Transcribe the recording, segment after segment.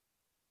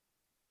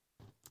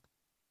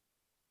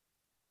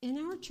In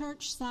our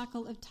church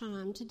cycle of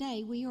time,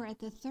 today we are at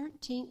the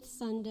 13th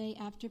Sunday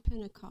after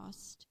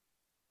Pentecost,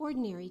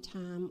 ordinary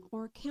time,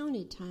 or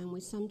counted time we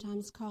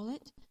sometimes call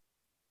it,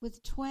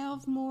 with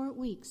 12 more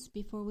weeks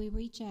before we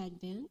reach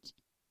Advent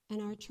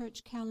and our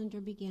church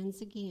calendar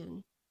begins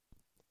again.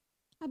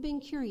 I've been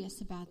curious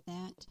about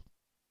that.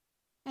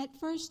 At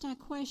first I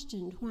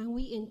questioned why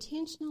we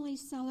intentionally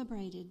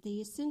celebrated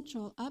the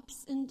essential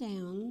ups and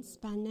downs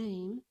by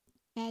name: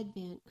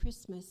 Advent,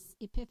 Christmas,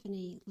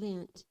 Epiphany,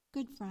 Lent,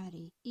 Good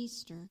Friday,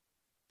 Easter.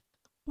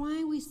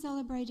 Why we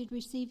celebrated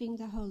receiving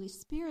the Holy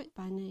Spirit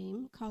by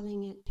name,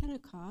 calling it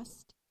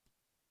Pentecost,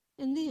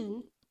 and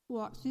then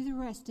walked through the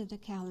rest of the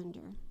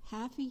calendar,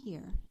 half a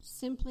year,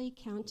 simply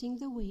counting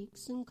the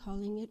weeks and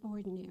calling it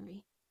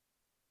ordinary.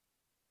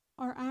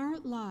 Are our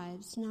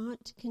lives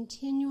not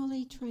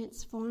continually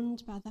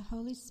transformed by the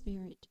Holy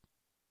Spirit,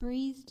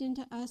 breathed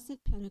into us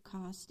at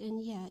Pentecost,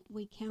 and yet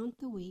we count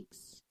the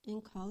weeks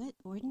and call it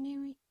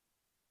ordinary?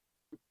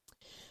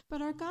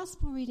 But our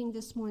gospel reading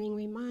this morning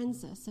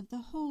reminds us of the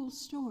whole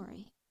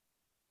story.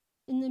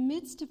 In the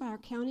midst of our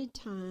counted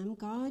time,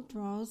 God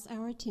draws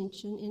our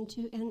attention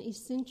into an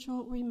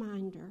essential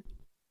reminder,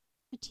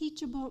 a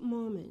teachable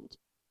moment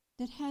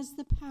that has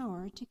the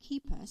power to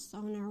keep us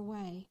on our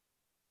way.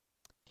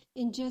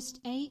 In just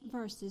 8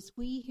 verses,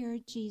 we hear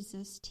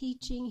Jesus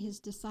teaching his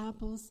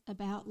disciples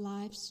about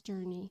life's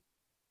journey.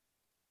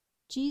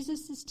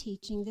 Jesus is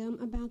teaching them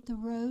about the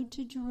road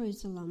to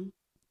Jerusalem,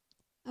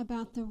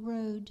 about the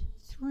road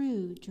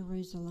through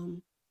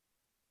Jerusalem,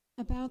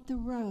 about the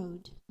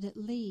road that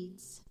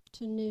leads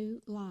to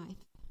new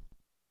life.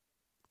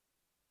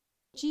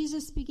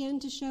 Jesus began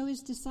to show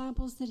his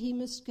disciples that he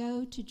must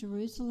go to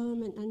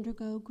Jerusalem and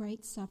undergo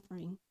great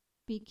suffering,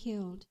 be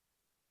killed,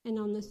 and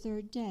on the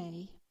 3rd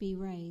day be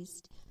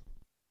raised.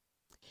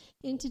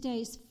 In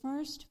today's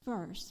first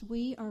verse,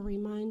 we are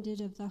reminded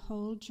of the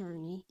whole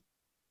journey,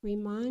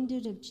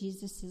 reminded of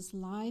Jesus'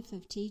 life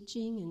of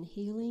teaching and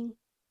healing,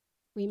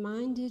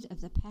 reminded of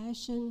the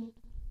passion,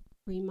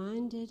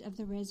 reminded of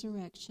the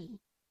resurrection.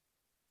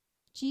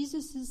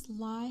 Jesus'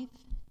 life,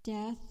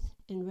 death,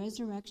 and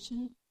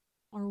resurrection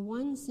are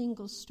one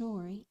single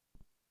story,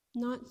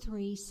 not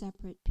 3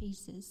 separate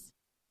pieces.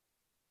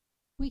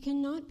 We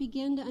cannot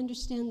begin to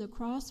understand the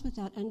cross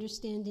without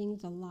understanding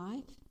the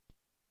life.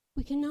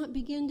 We cannot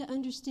begin to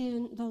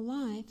understand the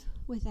life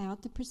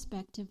without the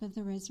perspective of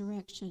the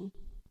resurrection.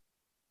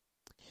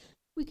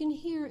 We can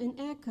hear an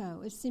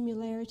echo of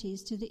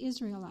similarities to the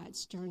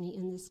Israelites' journey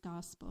in this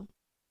gospel.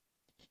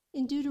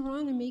 In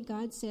Deuteronomy,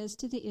 God says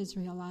to the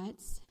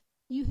Israelites,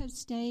 "You have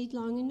stayed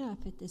long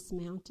enough at this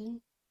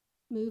mountain.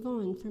 Move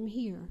on from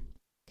here.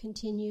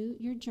 Continue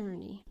your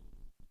journey."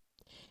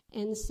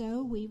 And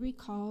so we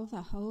recall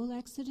the whole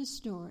Exodus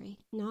story,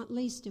 not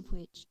least of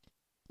which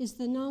is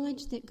the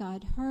knowledge that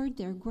God heard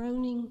their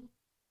groaning,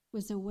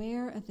 was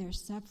aware of their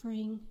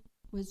suffering,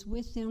 was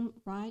with them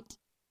right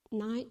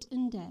night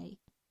and day,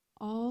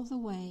 all the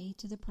way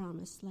to the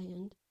promised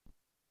land.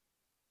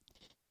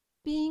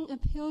 Being a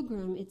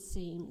pilgrim, it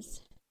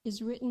seems,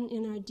 is written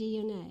in our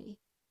DNA,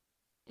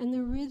 and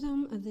the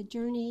rhythm of the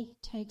journey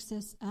takes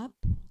us up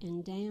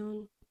and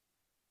down,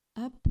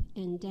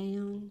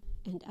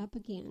 and up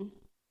again.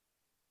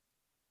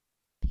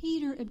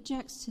 Peter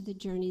objects to the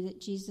journey that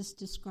Jesus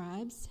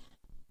describes.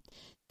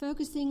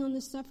 Focusing on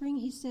the suffering,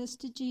 he says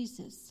to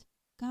Jesus,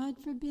 "God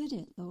forbid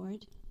it,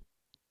 Lord."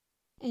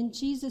 And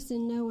Jesus,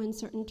 in no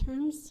uncertain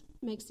terms,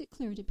 makes it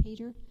clear to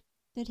Peter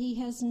that he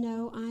has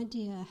no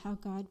idea how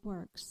God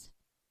works.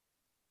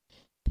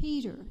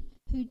 Peter,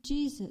 who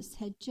Jesus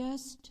had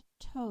just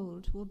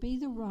told will be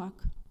the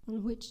rock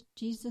on which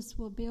Jesus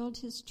will build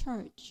his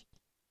church,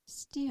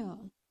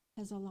 still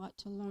has a lot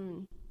to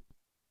learn.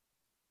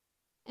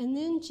 And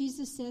then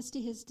Jesus says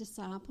to his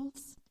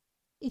disciples,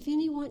 "If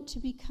any want to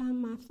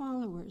become my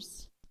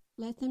followers,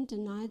 let them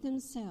deny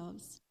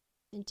themselves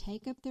and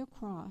take up their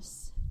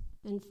cross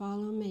and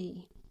follow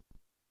me."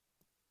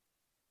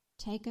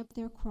 Take up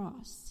their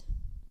cross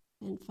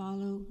and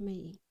follow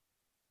me.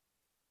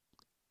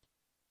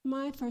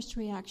 My first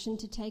reaction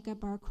to take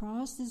up our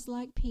cross is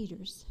like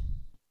Peter's.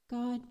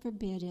 God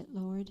forbid it,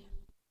 Lord.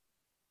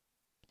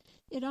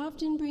 It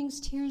often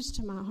brings tears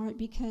to my heart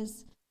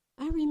because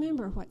I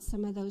remember what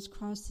some of those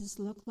crosses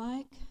looked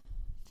like,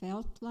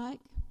 felt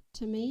like,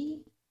 to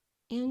me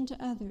and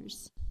to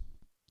others.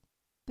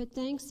 But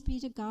thanks be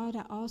to God,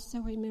 I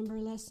also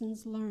remember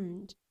lessons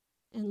learned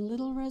and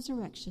little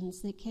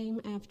resurrections that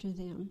came after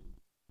them.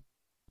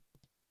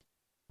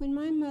 When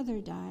my mother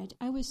died,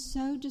 I was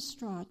so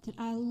distraught that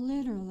I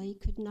literally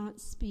could not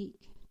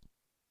speak.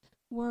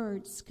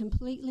 Words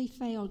completely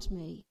failed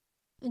me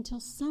until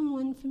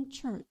someone from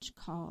church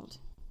called.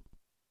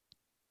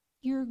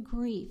 "Your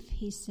grief,"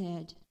 he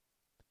said,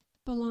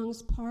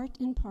 "belongs part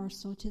and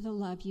parcel to the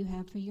love you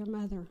have for your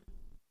mother."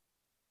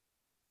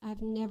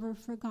 I've never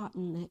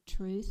forgotten that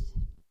truth,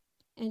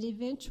 and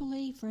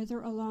eventually,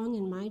 further along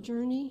in my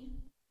journey,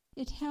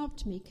 it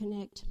helped me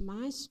connect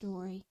my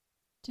story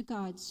to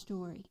God's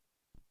story.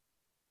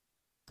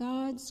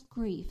 God's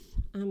grief,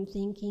 I'm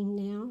thinking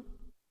now,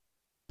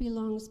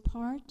 belongs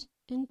part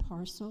and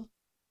parcel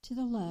to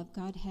the love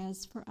God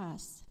has for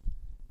us.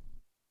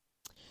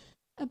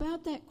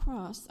 About that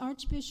cross,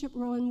 Archbishop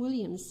Rowan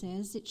Williams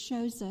says it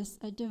shows us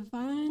a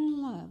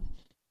divine love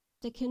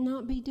that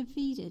cannot be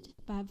defeated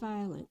by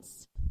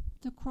violence.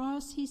 The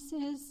cross, he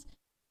says,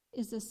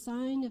 is a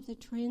sign of the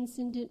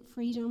transcendent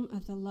freedom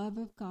of the love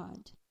of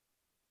God.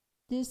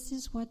 This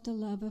is what the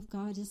love of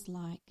God is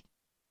like.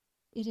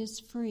 It is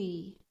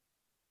free,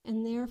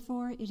 and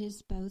therefore it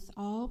is both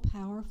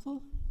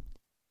all-powerful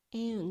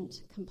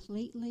and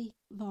completely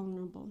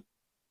vulnerable.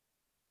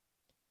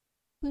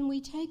 When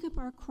we take up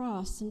our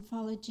cross and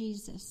follow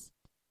Jesus,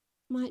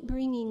 might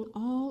bringing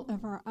all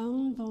of our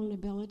own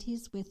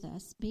vulnerabilities with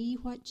us be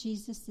what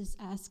Jesus is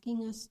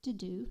asking us to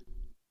do?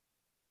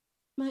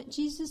 Might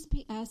Jesus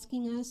be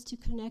asking us to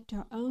connect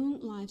our own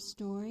life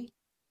story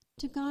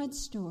to God's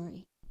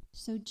story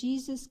so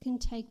Jesus can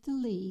take the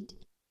lead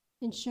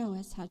and show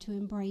us how to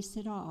embrace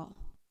it all?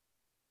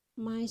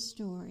 My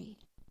story,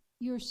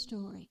 your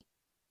story,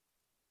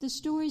 the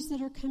stories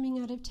that are coming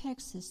out of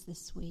Texas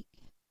this week,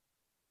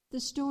 the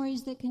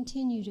stories that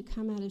continue to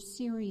come out of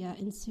Syria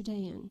and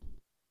Sudan,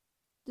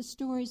 the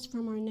stories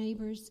from our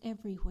neighbors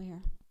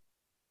everywhere.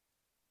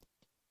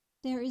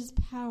 There is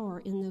power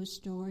in those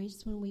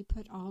stories when we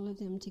put all of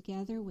them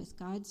together with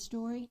God's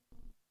story,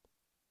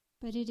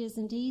 but it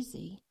isn't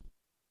easy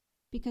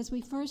because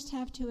we first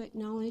have to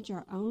acknowledge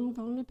our own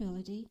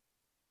vulnerability.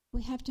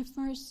 We have to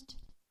first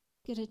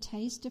get a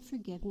taste of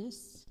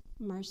forgiveness,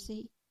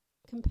 mercy,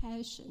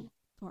 compassion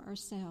for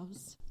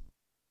ourselves.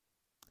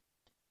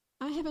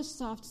 I have a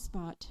soft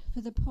spot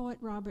for the poet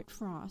Robert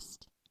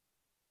Frost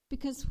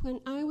because when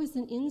I was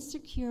an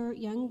insecure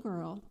young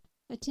girl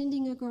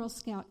attending a Girl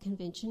Scout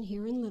convention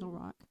here in Little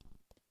Rock,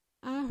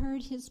 I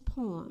heard his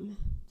poem,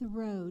 The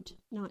Road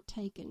Not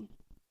Taken.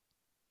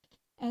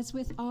 As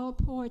with all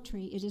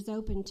poetry, it is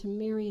open to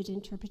myriad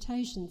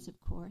interpretations, of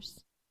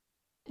course,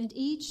 and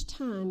each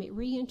time it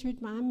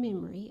re-entered my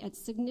memory at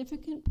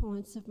significant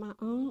points of my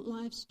own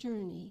life's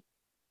journey,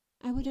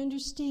 I would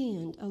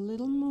understand a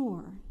little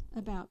more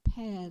about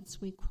paths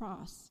we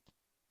cross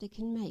that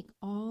can make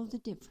all the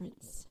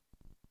difference.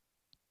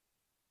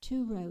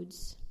 2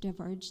 roads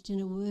diverged in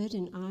a wood,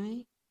 and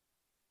I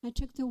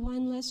took the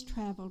one less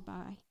traveled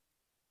by,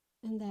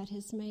 and that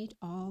has made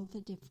all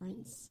the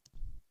difference.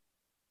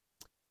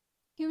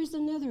 Here is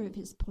another of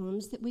his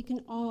poems that we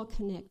can all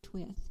connect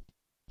with.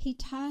 He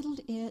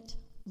titled it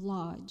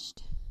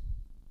Lodged.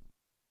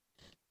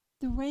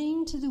 The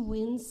rain to the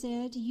wind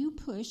said, "You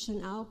push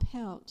and I'll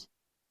pelt."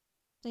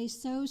 They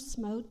so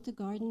smote the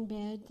garden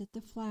bed that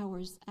the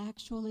flowers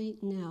actually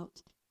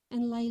knelt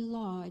and lay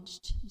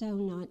lodged, though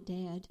not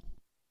dead.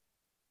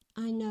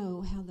 I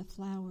know how the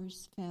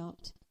flowers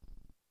felt.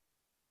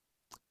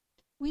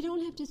 We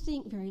don't have to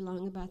think very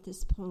long about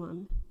this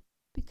poem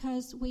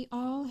because we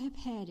all have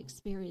had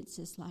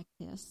experiences like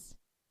this.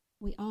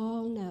 We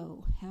all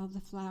know how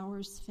the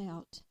flowers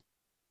felt.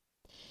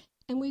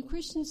 And we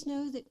Christians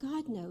know that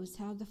God knows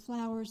how the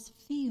flowers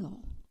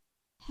feel,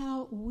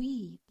 how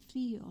we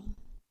feel.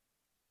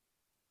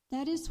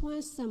 That is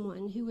why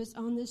someone who was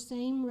on the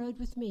same road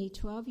with me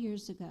 12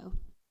 years ago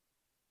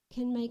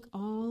can make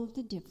all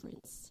the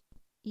difference,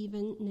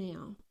 even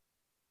now.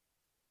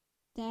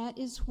 That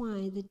is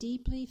why the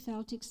deeply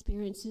felt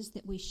experiences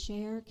that we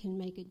share can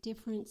make a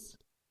difference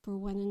for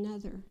one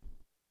another.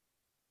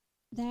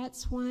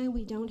 That's why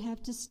we don't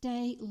have to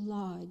stay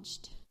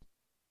lodged,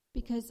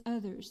 because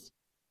others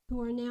who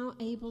are now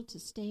able to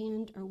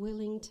stand are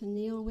willing to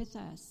kneel with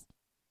us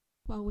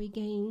while we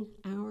gain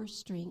our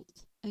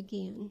strength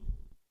again.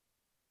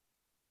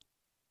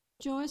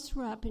 Joyce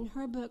Rupp, in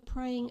her book,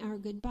 Praying Our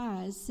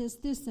Goodbyes, says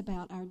this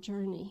about our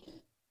journey.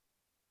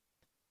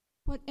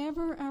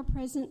 Whatever our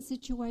present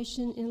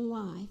situation in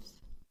life,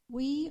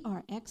 we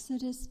are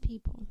Exodus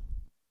people.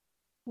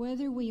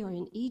 Whether we are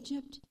in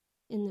Egypt,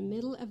 in the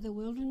middle of the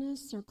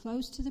wilderness, or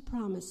close to the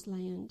promised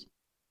land,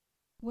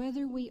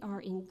 whether we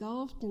are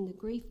engulfed in the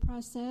grief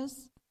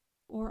process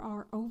or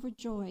are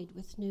overjoyed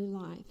with new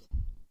life,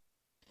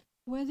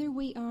 whether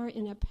we are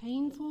in a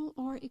painful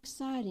or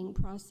exciting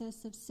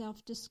process of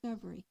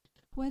self-discovery,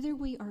 whether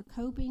we are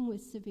coping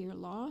with severe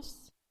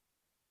loss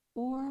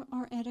or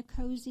are at a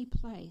cozy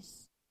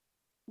place,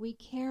 we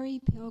carry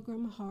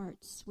pilgrim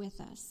hearts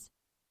with us.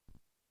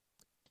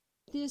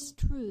 This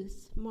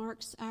truth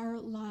marks our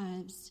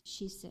lives,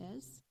 she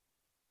says,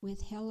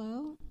 with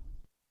hello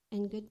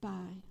and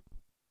goodbye.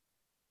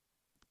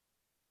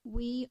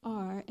 We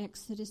are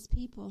Exodus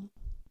people.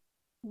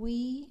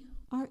 We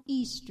are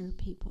Easter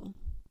people.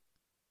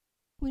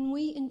 When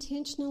we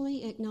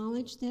intentionally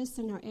acknowledge this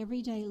in our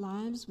everyday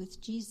lives with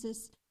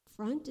Jesus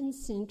front and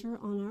center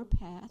on our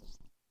path,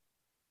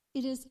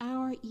 it is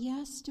our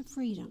yes to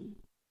freedom.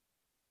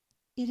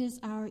 It is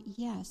our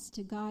yes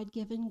to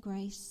God-given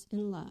grace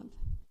and love.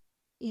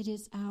 It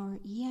is our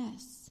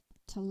yes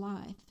to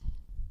life.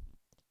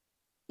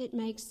 It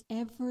makes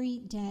every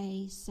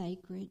day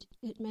sacred.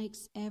 It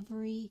makes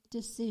every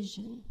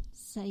decision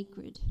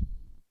sacred.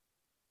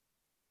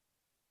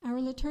 Our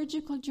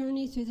liturgical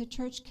journey through the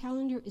church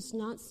calendar is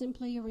not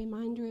simply a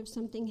reminder of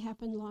something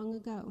happened long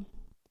ago.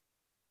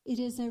 It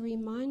is a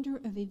reminder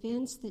of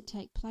events that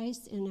take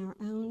place in our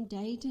own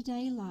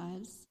day-to-day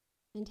lives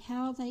and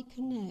how they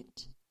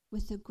connect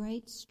with the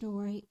great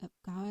story of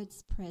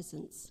God's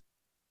presence,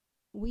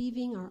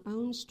 weaving our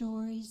own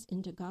stories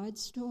into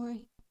God's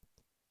story,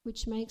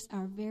 which makes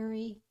our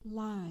very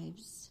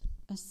lives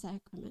a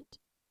sacrament.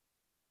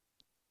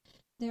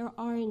 There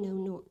are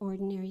no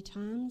ordinary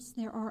times.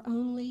 There are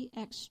only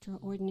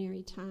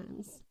extraordinary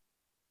times.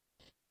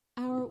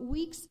 Our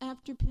weeks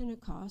after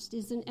Pentecost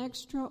is an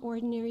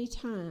extraordinary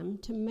time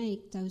to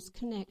make those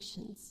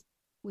connections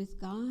with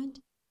God,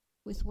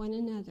 with one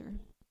another.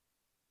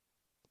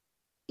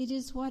 It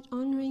is what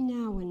Henri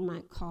Nouwen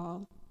might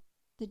call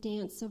the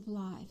dance of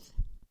life,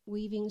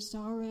 weaving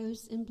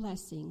sorrows and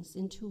blessings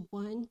into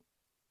one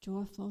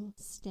joyful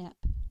step.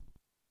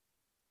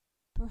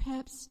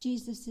 Perhaps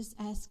Jesus is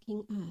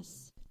asking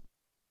us,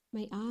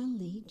 may I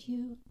lead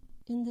you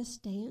in this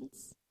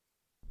dance?